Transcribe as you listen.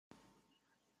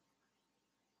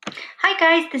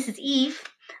Hi, guys, this is Eve.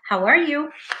 How are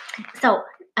you? So,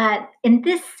 in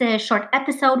this short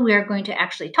episode, we are going to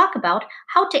actually talk about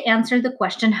how to answer the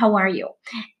question, how are you?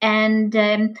 And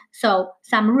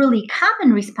some really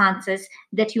common responses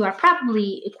that you are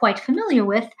probably quite familiar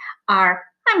with are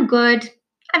I'm good,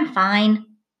 I'm fine,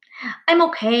 I'm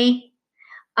okay,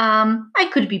 I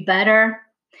could be better,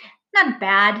 not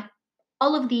bad.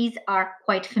 All of these are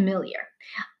quite familiar.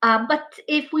 But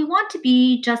if we want to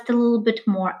be just a little bit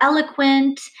more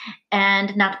eloquent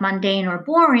and not mundane or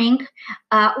boring,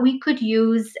 we could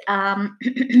use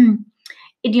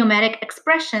idiomatic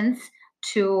expressions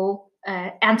to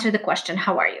answer the question,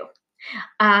 how are you?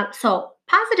 So,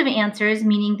 positive answers,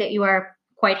 meaning that you are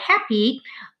quite happy,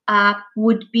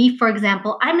 would be, for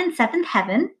example, I'm in seventh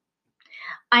heaven,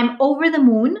 I'm over the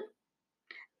moon,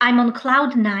 I'm on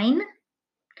cloud nine,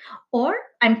 or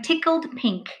I'm tickled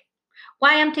pink.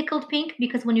 Why I'm tickled pink?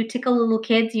 Because when you tickle little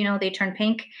kids, they turn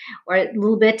pink or a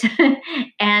little bit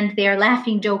and they are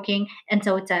laughing, joking. And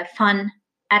so it's a fun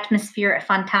atmosphere, a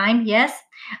fun time. Yes.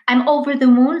 I'm over the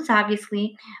moon. So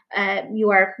obviously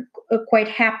you are quite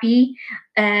happy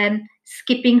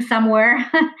skipping somewhere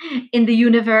in the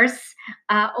universe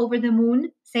over the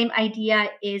moon. Same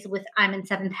idea is with I'm in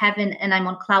seventh heaven and I'm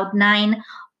on cloud nine.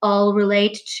 All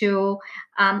relate to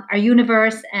our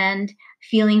universe and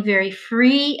feeling very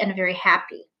free and very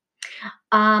happy.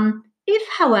 If,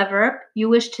 however, you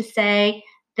wish to say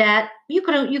that you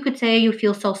could say you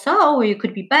feel so, or you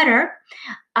could be better.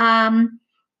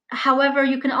 However,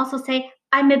 you can also say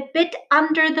I'm a bit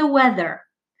under the weather.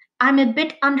 I'm a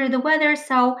bit under the weather,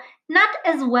 so not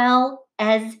as well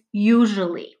as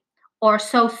usually, or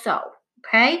so.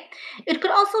 Okay. It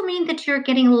could also mean that you're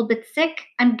getting a little bit sick.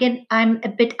 I'm a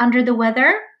bit under the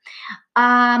weather.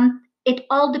 It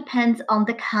all depends on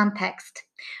the context.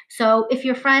 So if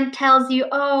your friend tells you,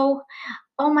 oh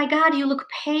my God, you look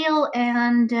pale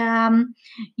and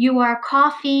you are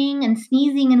coughing and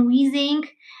sneezing and wheezing,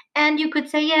 and you could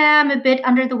say, yeah, I'm a bit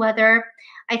under the weather.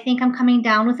 I think I'm coming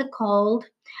down with a cold,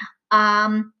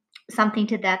 something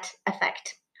to that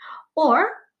effect.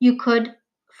 Or you could,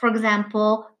 for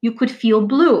example, you could feel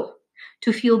blue.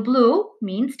 To feel blue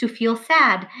means to feel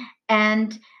sad.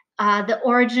 And the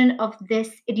origin of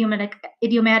this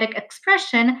idiomatic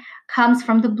expression comes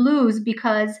from the blues,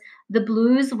 because the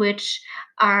blues, which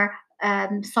are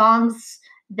songs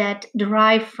that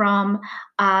derive from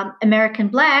American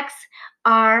blacks,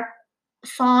 are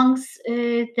songs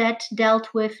that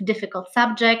dealt with difficult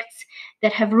subjects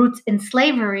that have roots in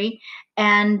slavery.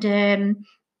 And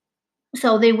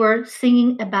so they were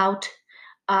singing about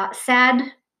sad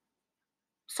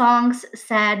songs,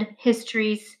 sad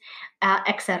histories,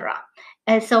 etc.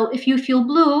 And so if you feel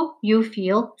blue, you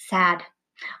feel sad.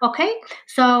 Okay,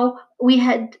 so we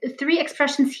had three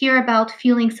expressions here about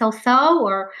feeling so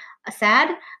or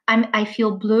sad. I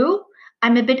feel blue.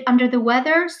 I'm a bit under the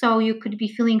weather, so you could be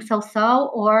feeling so,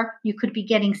 or you could be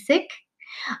getting sick.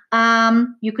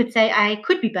 You could say I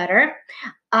could be better.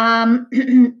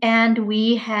 And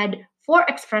we had four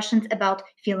expressions about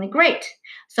feeling great.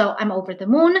 So I'm over the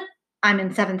moon, I'm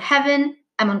in seventh heaven,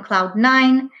 I'm on cloud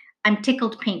nine, I'm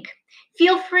tickled pink.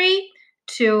 Feel free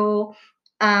to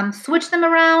switch them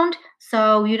around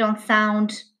so you don't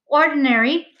sound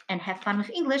ordinary, and have fun with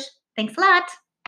English. Thanks a lot.